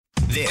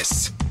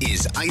This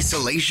is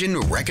Isolation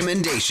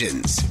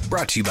Recommendations,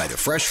 brought to you by the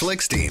Fresh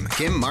Flicks team,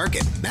 Kim, Mark,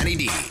 and Matty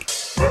D.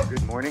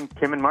 Good morning,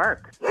 Kim and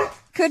Mark.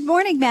 Good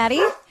morning,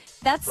 Matty.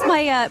 That's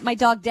my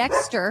dog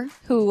Dexter,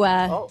 who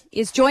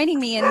is joining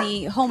me in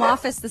the home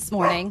office this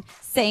morning,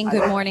 saying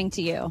good morning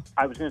to you.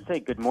 I was going to say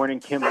good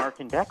morning, Kim, Mark,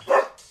 and Dexter.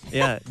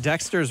 Yeah,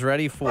 Dexter's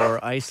ready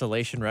for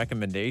isolation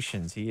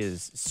recommendations. He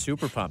is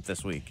super pumped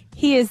this week.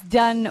 He is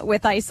done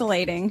with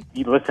isolating.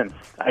 Listen,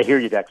 I hear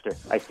you, Dexter.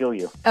 I feel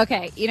you.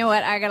 Okay, you know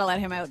what? I got to let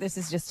him out. This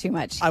is just too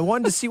much. I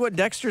wanted to see what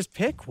Dexter's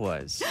pick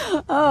was.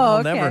 Oh,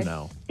 we'll never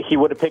know. He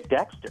would have picked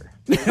Dexter.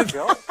 There you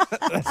go.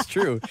 That's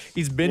true.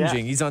 He's binging.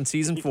 Yeah. He's on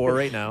season 4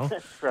 right now.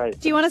 That's right.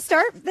 Do you want to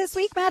start this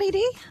week, Matty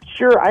D?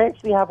 Sure. I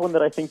actually have one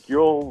that I think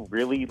you'll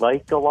really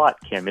like a lot,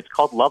 Kim. It's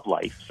called Love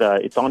Life.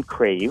 It's on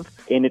Crave,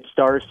 and it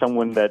stars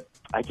someone that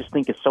I just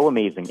think is so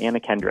amazing, Anna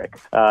Kendrick.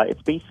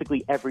 It's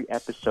basically every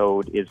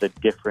episode is a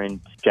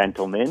different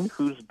gentleman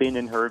who's been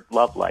in her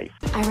love life.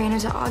 I ran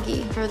into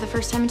Augie for the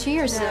first time in 2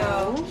 years.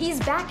 No. He's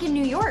back in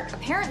New York,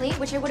 apparently,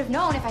 which I would have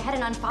known if I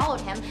hadn't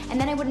unfollowed him, and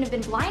then I wouldn't have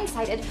been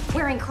blindsided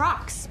wearing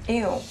Crocs.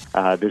 Ew.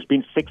 There's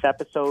been 6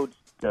 episodes.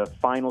 The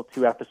final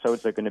 2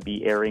 episodes are going to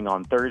be airing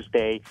on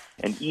Thursday,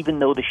 and even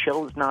though the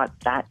show's not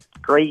that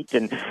great,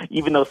 and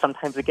even though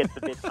sometimes it gets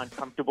a bit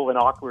uncomfortable and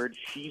awkward,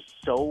 she's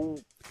so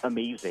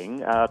amazing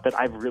that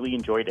I've really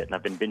enjoyed it, and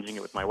I've been binging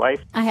it with my wife.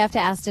 I have to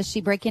ask, does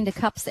she break into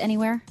cups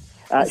anywhere?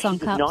 She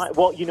does not.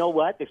 Well, you know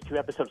what? There's 2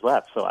 episodes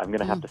left, so I'm going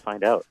to have to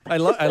find out. I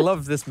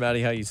love this,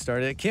 Matty, how you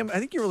started it. Kim, I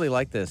think you really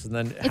like this, and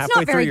then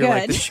halfway through, you're good.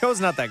 like, the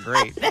show's not that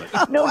great.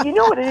 No, you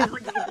know what it is?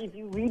 Like, if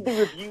you read the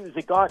reviews,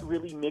 it got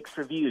really mixed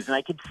reviews, and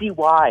I could see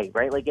why,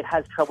 right? Like, it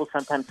has trouble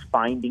sometimes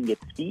finding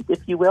its feet, if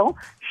you will.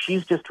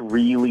 She's just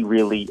really,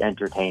 really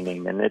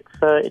entertaining, and it's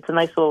a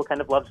nice little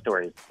kind of love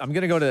story. I'm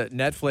going to go to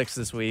Netflix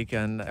this week,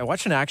 and I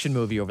watched an action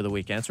movie over the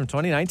weekend. It's from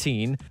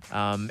 2019.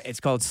 It's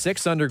called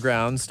Six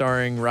Underground,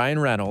 starring Ryan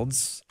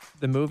Reynolds.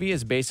 The movie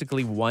is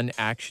basically one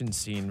action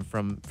scene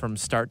from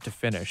start to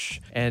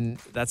finish, and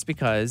that's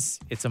because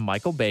it's a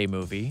Michael Bay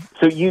movie.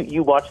 So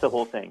you watched the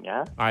whole thing,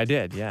 yeah? I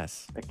did,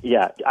 yes.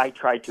 Yeah, I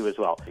tried to as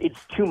well. It's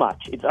too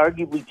much. It's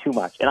arguably too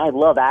much, and I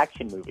love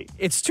action movies.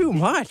 It's too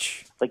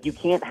much. Like, you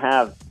can't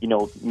have,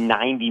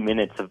 90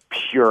 minutes of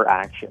pure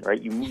action,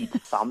 right? You need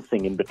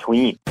something in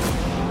between.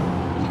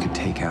 You could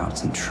take out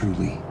some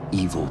truly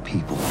evil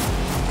people.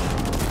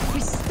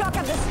 He's stuck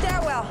on the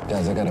stairwell.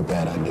 Guys, I got a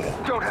bad idea.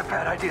 Don't have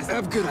bad ideas. I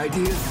have good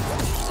ideas.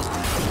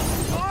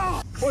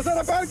 Was that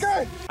a bad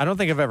guy? I don't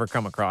think I've ever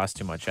come across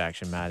too much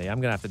action, Matty. I'm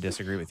going to have to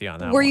disagree with you on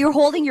that Were one. you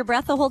holding your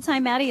breath the whole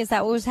time, Matty? Is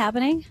that what was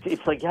happening?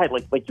 It's like, yeah,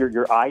 like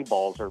your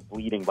eyeballs are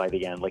bleeding by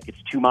the end. Like,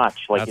 it's too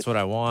much. Like, That's what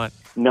I want.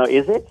 No,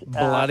 is it?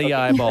 Bloody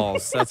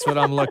eyeballs. That's what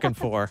I'm looking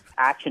for.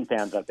 Action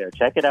fans out there,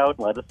 check it out.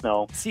 Let us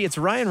know. See, it's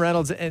Ryan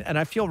Reynolds, and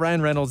I feel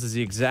Ryan Reynolds is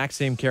the exact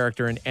same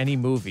character in any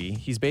movie.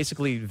 He's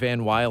basically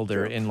Van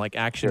Wilder in, like,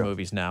 action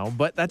movies now,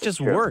 but that just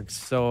works.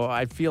 So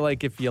I feel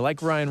like if you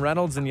like Ryan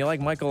Reynolds and you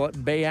like Michael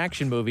Bay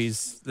action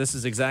movies, this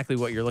is exactly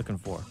what you're looking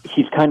for.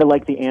 He's kind of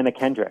like the Anna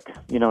Kendrick.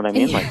 You know what I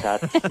mean? Like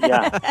that.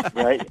 Yeah,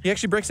 right? He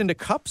actually breaks into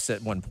cups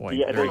at one point.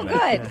 Yeah,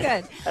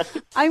 Good.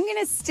 I'm going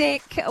to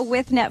stick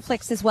with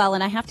Netflix as well,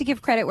 and I have to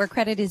give credit where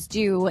credit is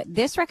due.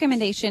 This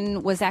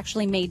recommendation was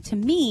actually made to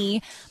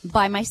me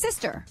by my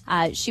sister.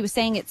 She was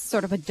saying it's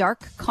sort of a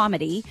dark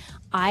comedy.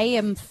 I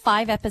am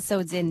 5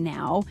 episodes in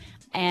now,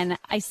 and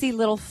I see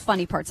little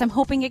funny parts. I'm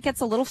hoping it gets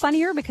a little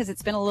funnier because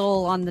it's been a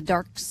little on the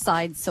dark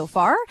side so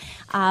far.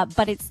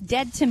 But it's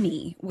Dead to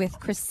Me with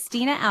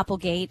Christina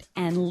Applegate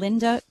and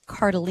Linda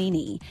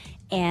Cardellini.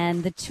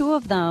 And the two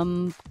of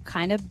them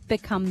kind of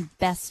become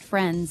best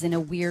friends in a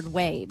weird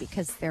way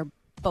because they're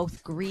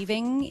both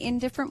grieving in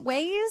different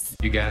ways.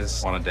 You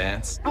guys want to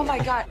dance? Oh my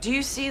God, do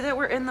you see that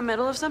we're in the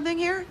middle of something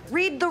here?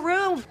 Read the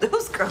room.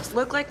 Those girls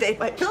look like they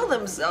might kill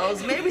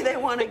themselves. Maybe they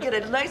want to get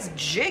a nice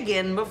jig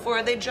in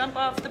before they jump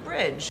off the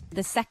bridge.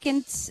 The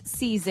second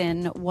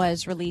season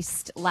was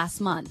released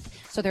last month.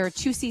 So there are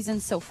 2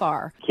 seasons so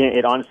far.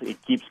 It honestly,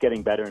 it keeps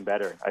getting better and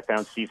better. I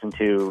found season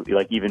 2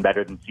 even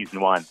better than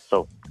season 1.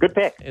 So good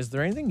pick. Is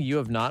there anything you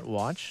have not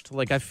watched?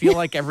 Like, I feel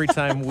like every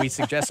time we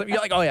suggest something,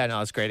 you're like, oh yeah,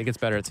 no, it's great. It gets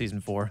better at season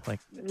 4. Like,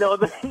 no,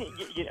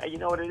 you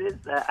know what it is?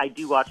 I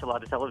do watch a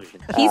lot of television.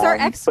 He's our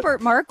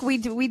expert, Mark. We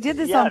did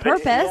this on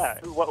purpose.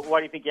 Why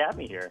do you think you have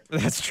me here?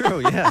 That's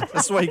true, yeah.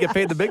 That's why you get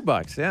paid the big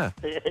bucks, yeah.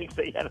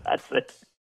 Yeah, that's it.